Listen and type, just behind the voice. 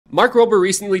Mark Rober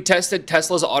recently tested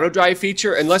Tesla's auto drive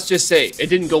feature, and let's just say it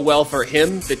didn't go well for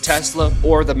him, the Tesla,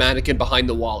 or the mannequin behind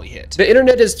the wall he hit. The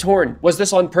internet is torn. Was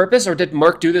this on purpose, or did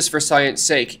Mark do this for science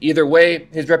sake? Either way,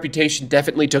 his reputation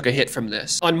definitely took a hit from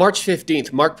this. On March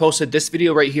 15th, Mark posted this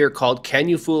video right here called "Can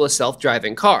You Fool a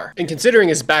Self-Driving Car?" And considering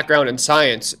his background in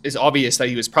science, it's obvious that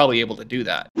he was probably able to do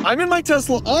that. I'm in my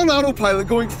Tesla on autopilot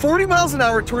going 40 miles an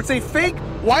hour towards a fake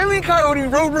Wile E. Coyote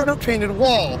Roadrunner painted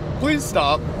wall. Please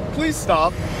stop. Please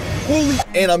stop. Holy.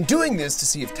 And I'm doing this to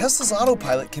see if Tesla's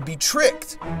autopilot can be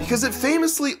tricked, because it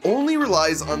famously only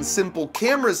relies on simple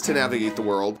cameras to navigate the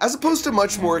world, as opposed to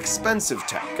much more expensive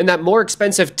tech. And that more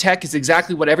expensive tech is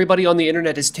exactly what everybody on the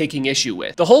internet is taking issue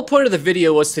with. The whole point of the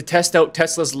video was to test out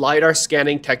Tesla's LiDAR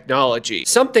scanning technology,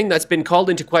 something that's been called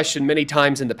into question many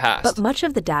times in the past. But much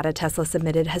of the data Tesla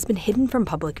submitted has been hidden from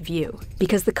public view,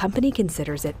 because the company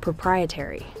considers it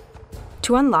proprietary.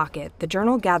 To unlock it, the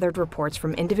journal gathered reports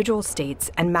from individual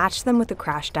states and matched them with the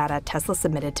crash data Tesla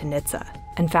submitted to NHTSA,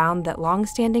 and found that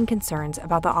long-standing concerns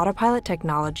about the autopilot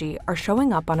technology are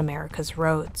showing up on America's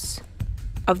roads.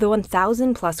 Of the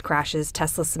 1,000-plus crashes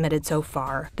Tesla submitted so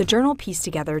far, the journal pieced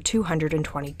together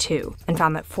 222, and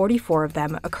found that 44 of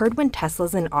them occurred when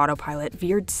Teslas in autopilot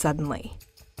veered suddenly.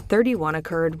 31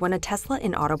 occurred when a Tesla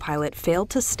in autopilot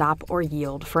failed to stop or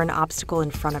yield for an obstacle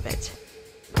in front of it.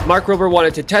 Mark Rober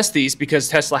wanted to test these because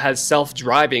Tesla has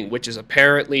self-driving, which is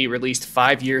apparently released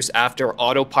 5 years after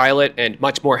autopilot and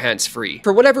much more hands-free.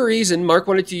 For whatever reason, Mark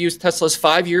wanted to use Tesla's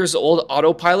 5 years old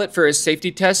autopilot for his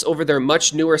safety tests over their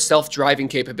much newer self-driving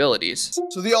capabilities.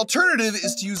 So the alternative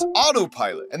is to use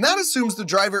autopilot, and that assumes the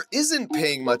driver isn't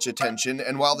paying much attention,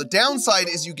 and while the downside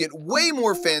is you get way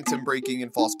more phantom braking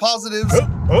and false positives,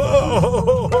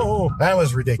 that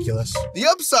was ridiculous. The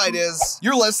upside is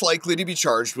you're less likely to be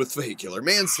charged with vehicular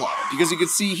manslaughter, because you can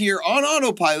see here on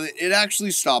autopilot, it actually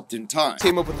stopped in time.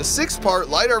 Came up with a 6-part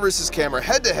LiDAR versus camera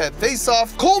head-to-head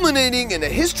face-off, culminating in a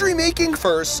history-making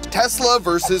first Tesla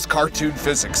versus cartoon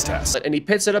physics test. And he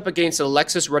pits it up against a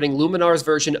Lexus running Luminar's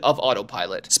version of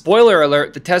autopilot. Spoiler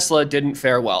alert, the Tesla didn't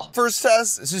fare well. First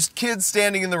test is just kids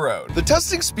standing in the road. The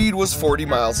testing speed was 40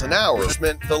 miles an hour, which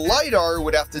meant the LiDAR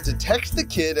would have to detect the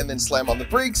kid and then slam on the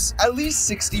brakes at least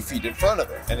 60 feet in front of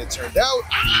it. And it turned out,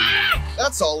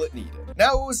 that's all it needed.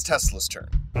 Now it was Tesla's turn.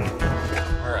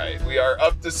 All right, we are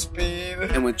up to speed.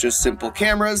 And with just simple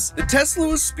cameras, the Tesla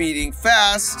was speeding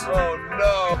fast. Oh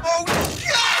no. Oh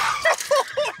God!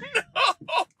 Oh,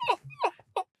 no!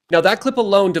 Now that clip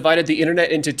alone divided the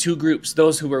internet into two groups,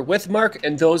 those who were with Mark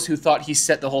and those who thought he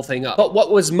set the whole thing up. But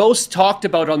what was most talked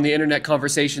about on the internet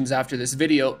conversations after this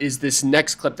video is this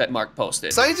next clip that Mark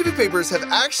posted. Scientific papers have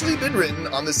actually been written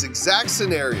on this exact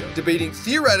scenario, debating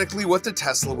theoretically what the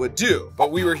Tesla would do.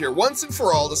 But we were here once and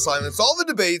for all to silence all the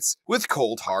debates with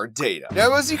cold hard data.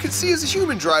 Now, as you can see as a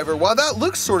human driver, while that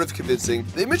looks sort of convincing,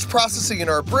 the image processing in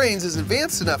our brains is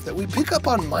advanced enough that we pick up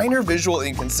on minor visual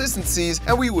inconsistencies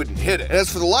and we wouldn't hit it. And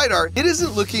as for the LiDAR, it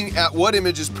isn't looking at what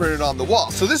image is printed on the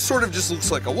wall. So this sort of just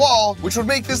looks like a wall, which would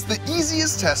make this the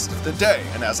easiest test of the day.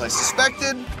 And as I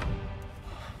suspected,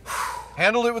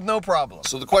 handled it with no problem.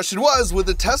 So the question was, would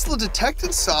the Tesla detect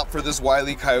and stop for this Wile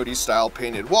E. Coyote style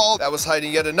painted wall that was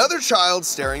hiding yet another child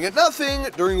staring at nothing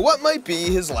during what might be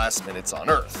his last minutes on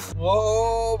Earth?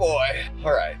 Oh boy.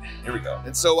 All right, here we go.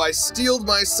 And so I steeled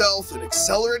myself and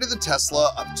accelerated the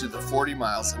Tesla up to the 40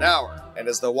 miles an hour. And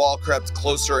as the wall crept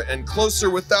closer and closer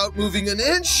without moving an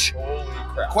inch, holy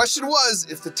crap. The question was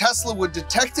if the Tesla would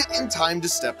detect it in time to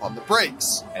step on the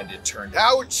brakes. And it turned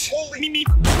out, holy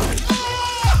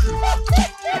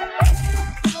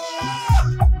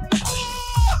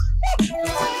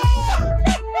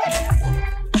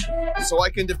So I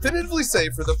can definitively say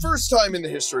for the first time in the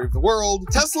history of the world,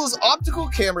 Tesla's optical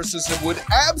camera system would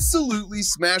absolutely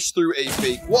smash through a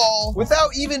fake wall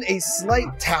without even a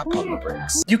slight tap on the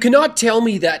brakes. You cannot tell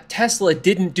me that Tesla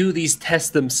didn't do these tests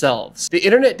themselves. The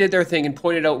internet did their thing and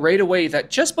pointed out right away that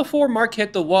just before Mark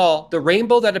hit the wall, the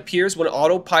rainbow that appears when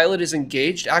autopilot is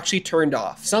engaged actually turned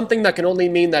off. Something that can only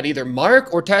mean that either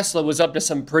Mark or Tesla was up to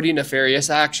some pretty nefarious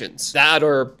actions. That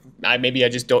or maybe I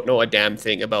just don't know a damn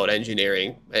thing about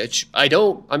engineering. Which I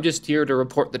don't. I'm just here to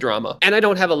report the drama. And I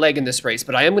don't have a leg in this race,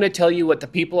 but I am going to tell you what the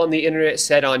people on the internet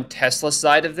said on Tesla's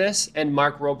side of this and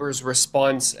Mark Rober's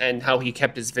response and how he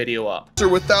kept his video up.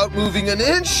 Without moving an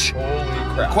inch,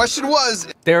 holy crap. Question was,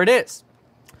 there it is.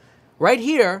 Right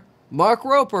here, Mark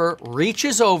Rober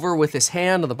reaches over with his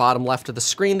hand on the bottom left of the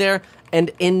screen there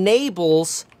and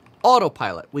enables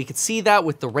autopilot. We could see that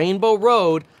with the rainbow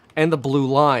road and the blue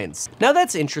lines. Now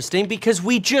that's interesting because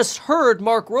we just heard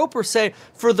Mark Rober say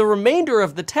for the remainder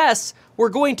of the tests, we're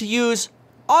going to use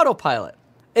autopilot.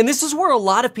 And this is where a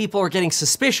lot of people are getting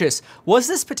suspicious. Was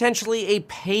this potentially a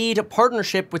paid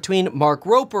partnership between Mark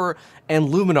Roper and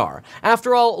Luminar?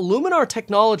 After all, Luminar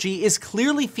technology is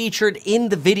clearly featured in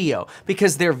the video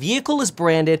because their vehicle is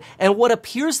branded and what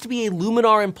appears to be a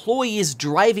Luminar employee is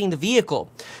driving the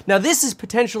vehicle. Now, this is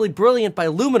potentially brilliant by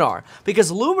Luminar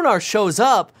because Luminar shows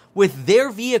up with their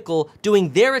vehicle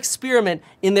doing their experiment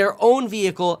in their own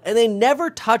vehicle, and they never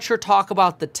touch or talk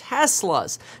about the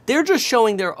Teslas. They're just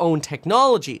showing their own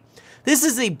technology. This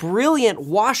is a brilliant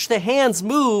wash the hands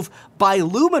move by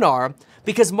Luminar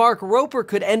because Mark Roper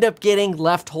could end up getting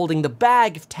left holding the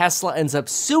bag if Tesla ends up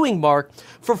suing Mark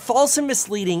for false and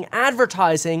misleading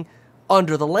advertising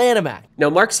under the Lanham Act. Now,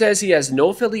 Mark says he has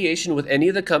no affiliation with any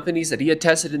of the companies that he had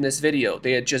tested in this video.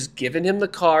 They had just given him the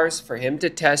cars for him to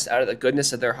test out of the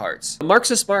goodness of their hearts.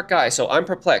 Mark's a smart guy, so I'm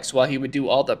perplexed why he would do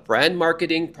all the brand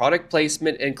marketing, product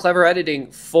placement, and clever editing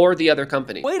for the other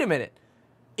company. Wait a minute.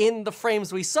 In the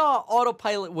frames we saw,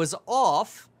 autopilot was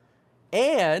off,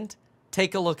 and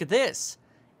take a look at this.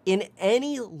 In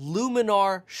any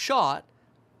Luminar shot,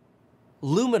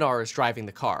 Luminar is driving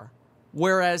the car,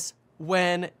 whereas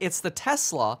when it's the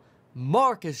Tesla,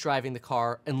 Mark is driving the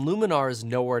car and Luminar is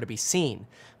nowhere to be seen.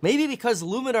 Maybe because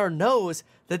Luminar knows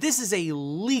that this is a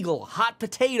legal hot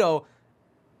potato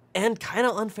and kind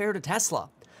of unfair to Tesla.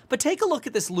 But take a look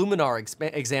at this Luminar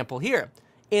example here.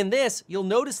 In this, you'll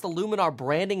notice the Luminar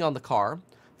branding on the car,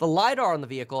 the LiDAR on the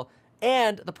vehicle,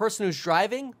 and the person who's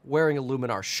driving wearing a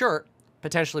Luminar shirt,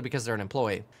 potentially because they're an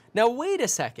employee. Now wait a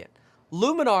second.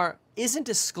 Luminar isn't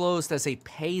disclosed as a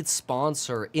paid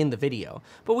sponsor in the video,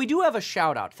 but we do have a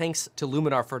shout out thanks to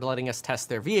Luminar for letting us test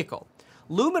their vehicle.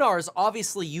 Luminar is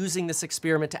obviously using this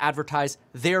experiment to advertise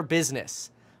their business,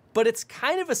 but it's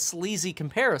kind of a sleazy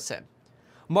comparison.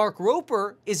 Mark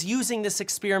Roper is using this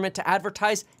experiment to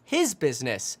advertise his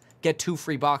business, get 2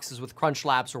 free boxes with Crunch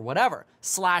Labs or whatever,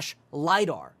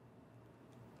 /LiDAR.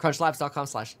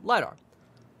 CrunchLabs.com/LiDAR.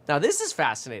 Now this is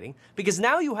fascinating because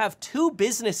now you have 2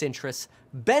 business interests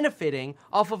benefiting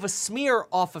off of a smear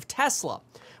off of Tesla,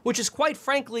 which is quite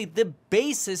frankly the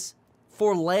basis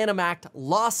for Lanham Act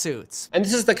lawsuits. And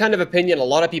this is the kind of opinion a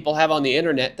lot of people have on the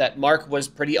internet, that Mark was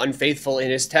pretty unfaithful in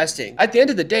his testing. At the end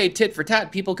of the day, tit for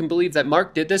tat, people can believe that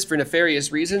Mark did this for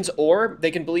nefarious reasons, or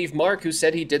they can believe Mark, who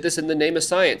said he did this in the name of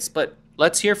science. But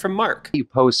let's hear from Mark. You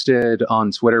posted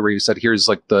on Twitter where you said, here's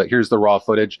the raw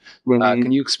footage.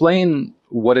 Can you explain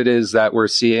what it is that we're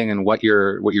seeing and what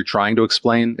you're trying to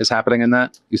explain is happening in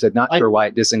that? You said, not sure why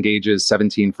it disengages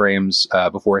 17 frames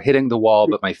before hitting the wall,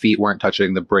 but my feet weren't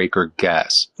touching the brake or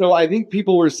gas. So I think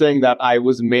people were saying that I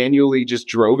was manually just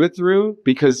drove it through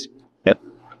because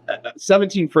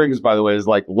 17 frames, by the way, is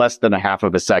like less than a half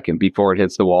of a second before it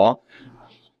hits the wall.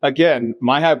 Again,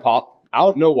 my hypothesis, I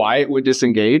don't know why it would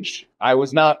disengage. I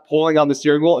was not pulling on the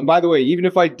steering wheel. And by the way, even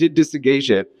if I did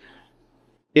disengage it,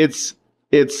 it's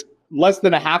less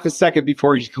than a half a second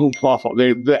before you go off.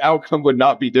 The outcome would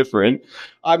not be different.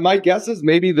 My guess is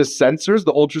maybe the sensors,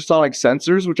 the ultrasonic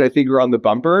sensors, which I think are on the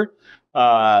bumper,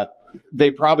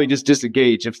 they probably just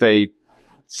disengage if they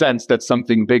sense that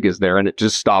something big is there, and it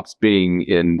just stops being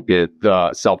in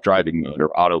the self-driving mode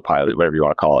or autopilot, whatever you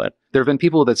want to call it. There have been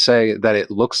people that say that it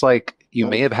looks like you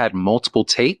may have had multiple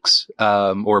takes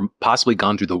or possibly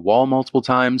gone through the wall multiple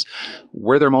times.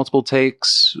 Were there multiple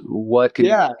takes? What can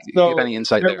you give any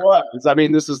insight there? Was. I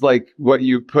mean, this is like what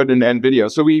you put in end video.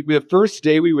 So the first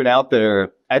day we went out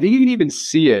there, I think you can even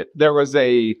see it. There was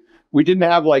we didn't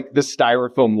have like the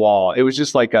styrofoam wall. It was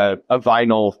just like a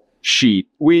vinyl sheet.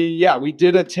 We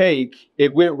did a take.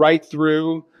 It went right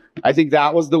through. I think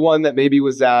that was the one that maybe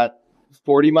was at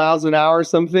 40 miles an hour or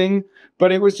something.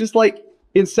 But it was just like,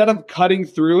 instead of cutting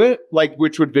through it, like,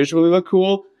 which would visually look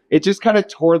cool, it just kind of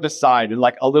tore the side and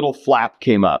like a little flap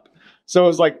came up. So it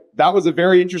was like, that was a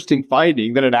very interesting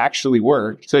finding that it actually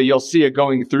worked. So you'll see it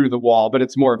going through the wall, but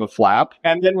it's more of a flap.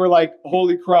 And then we're like,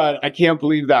 holy crud, I can't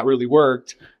believe that really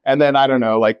worked. And then I don't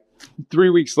know, like 3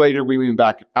 weeks later, we went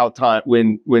back out time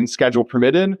when schedule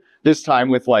permitted, this time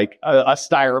with like a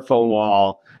styrofoam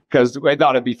wall. Because I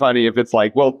thought it'd be funny if it's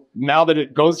like, well, now that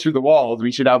it goes through the walls,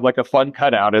 we should have like a fun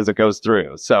cutout as it goes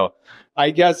through. So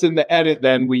I guess in the edit,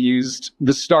 then we used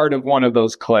the start of one of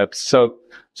those clips. So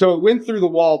it went through the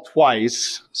wall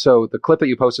twice. So the clip that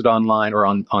you posted online or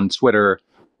on Twitter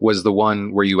was the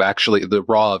one where the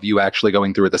raw of you actually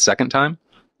going through it the second time?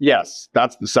 Yes,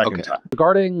 that's the second time.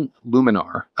 Regarding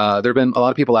Luminar, there have been a lot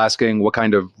of people asking what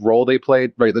kind of role they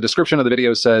played. Right, the description of the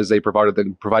video says they provided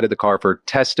the car for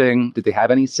testing. Did they have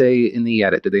any say in the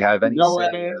edit? Did they have any say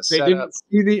in the setup? They didn't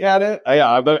see the edit.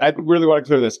 I really want to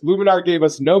clear this. Luminar gave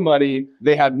us no money.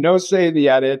 They had no say in the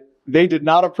edit. They did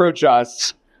not approach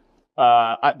us.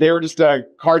 They were just a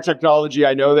car technology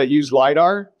I know that used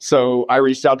LiDAR. So I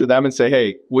reached out to them and say,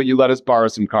 hey, will you let us borrow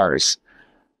some cars?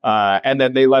 And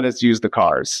then they let us use the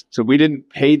cars. So we didn't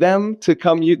pay them to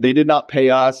come. They did not pay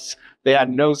us. They had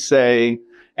no say.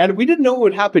 And we didn't know what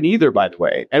would happen either, by the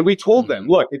way. And we told them,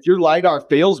 look, if your LiDAR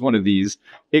fails one of these,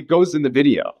 it goes in the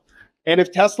video. And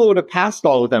if Tesla would have passed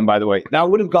all of them, by the way, that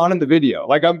would have gone in the video.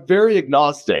 Like, I'm very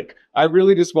agnostic. I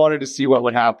really just wanted to see what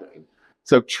would happen.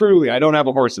 So truly, I don't have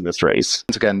a horse in this race.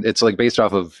 Once again, it's like based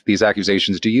off of these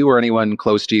accusations. Do you or anyone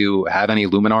close to you have any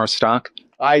Luminar stock?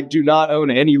 I do not own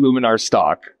any Luminar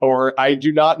stock, or I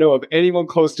do not know of anyone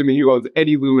close to me who owns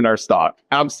any Luminar stock.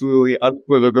 Absolutely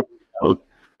unequivocal.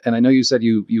 And I know you said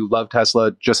you love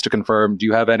Tesla. Just to confirm, do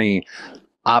you have any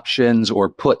options or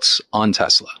puts on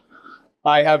Tesla?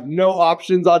 I have no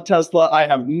options on Tesla. I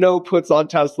have no puts on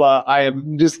Tesla. I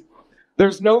am just,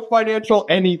 there's no financial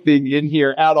anything in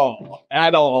here at all,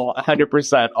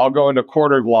 100%. I'll go into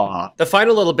court of law. The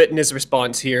final little bit in his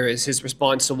response here is his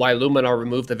response to why Luminar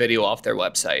removed the video off their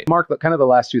website. Mark, kind of the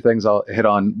last two things I'll hit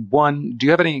on. One, do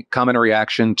you have any comment or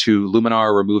reaction to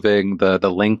Luminar removing the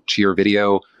link to your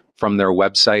video from their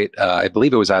website? I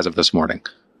believe it was as of this morning.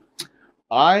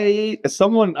 I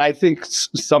think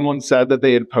someone said that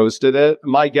they had posted it.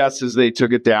 My guess is they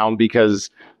took it down because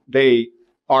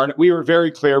we were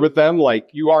very clear with them, like,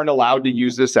 you aren't allowed to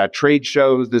use this at trade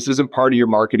shows. This isn't part of your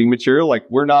marketing material. Like,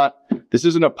 this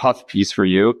isn't a puff piece for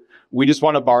you. We just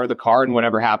want to borrow the car, and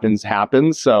whatever happens,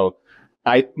 happens. So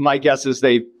my guess is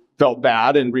they felt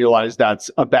bad and realized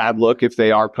that's a bad look if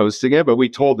they are posting it. But we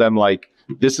told them, like,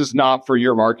 this is not for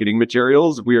your marketing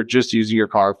materials. We are just using your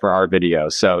car for our video.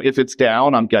 So if it's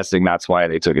down, I'm guessing that's why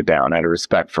they took it down, out of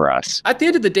respect for us. At the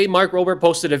end of the day, Mark Rober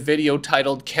posted a video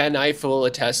titled, "Can I Fool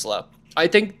a Tesla?" I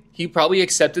think he probably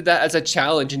accepted that as a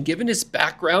challenge, and given his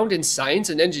background in science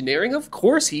and engineering, of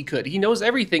course he could. He knows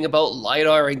everything about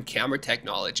LiDAR and camera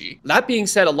technology. That being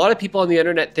said, a lot of people on the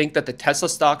internet think that the Tesla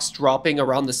stocks dropping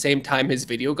around the same time his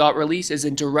video got released is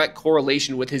in direct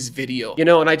correlation with his video. You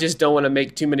know, and I just don't want to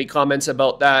make too many comments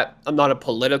about that. I'm not a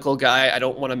political guy. I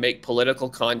don't want to make political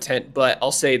content, but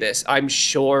I'll say this. I'm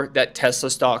sure that Tesla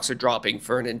stocks are dropping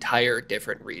for an entire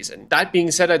different reason. That being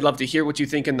said, I'd love to hear what you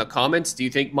think in the comments. Do you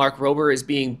think Mark Rober is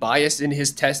being biased in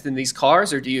his test in these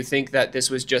cars, or do you think that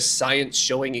this was just science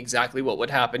showing exactly what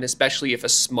would happen, especially if a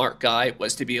smart guy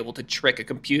was to be able to trick a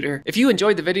computer? If you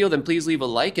enjoyed the video, then please leave a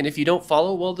like, and if you don't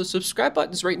follow, well, the subscribe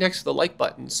button's right next to the like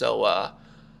button, so,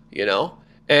 you know,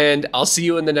 and I'll see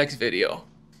you in the next video.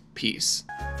 Peace.